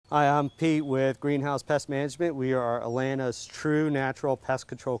Hi, I'm Pete with Greenhouse Pest Management. We are Atlanta's true natural pest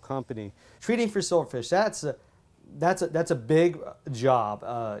control company. Treating for silverfish, that's a big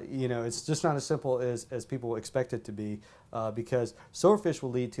job. You know, it's just not as simple as people expect it to be because silverfish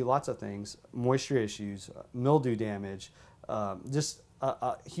will lead to lots of things: moisture issues, mildew damage, just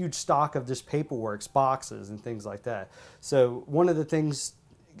a huge stock of just paperwork, boxes, and things like that. So one of the things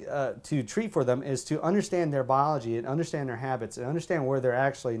to treat for them is to understand their biology and understand their habits and understand where they're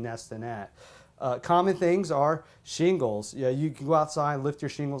actually nesting at. Common things are shingles. Yeah, you can go outside, lift your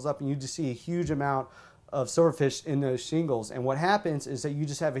shingles up, and you just see a huge amount of silverfish in those shingles. And what happens is that you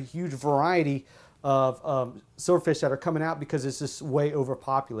just have a huge variety of silverfish that are coming out because it's just way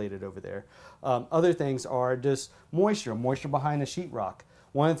overpopulated over there. Other things are just moisture behind the sheetrock.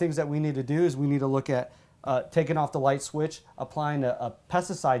 One of the things that we need to do is we need to look at taking off the light switch, applying a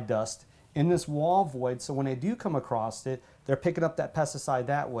pesticide dust in this wall void, so when they do come across it, they're picking up that pesticide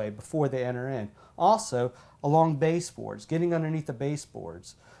that way before they enter in. Also, along baseboards, getting underneath the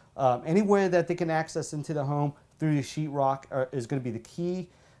baseboards. Anywhere that they can access into the home through the sheetrock is going to be the key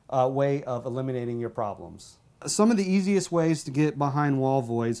way of eliminating your problems. Some of the easiest ways to get behind wall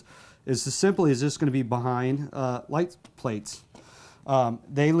voids is just going to be behind light plates.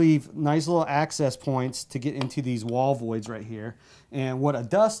 They leave nice little access points to get into these wall voids right here. And what a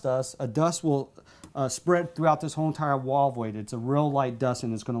dust does, a dust will spread throughout this whole entire wall void. It's a real light dust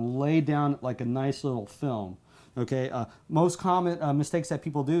and it's going to lay down like a nice little film. Okay, most common mistakes that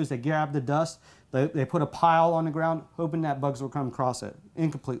people do is they grab the dust, they put a pile on the ground, hoping that bugs will come across it.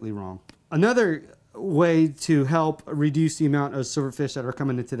 Incompletely wrong. Another way to help reduce the amount of silverfish that are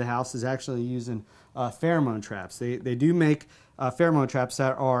coming into the house is actually using pheromone traps. They do make pheromone traps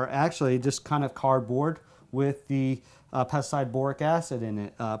that are actually just kind of cardboard with the pesticide boric acid in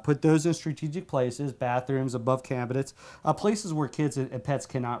it. Put those in strategic places, bathrooms, above cabinets, places where kids and pets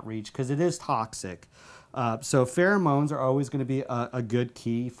cannot reach because it is toxic. So pheromones are always going to be a good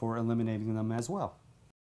key for eliminating them as well.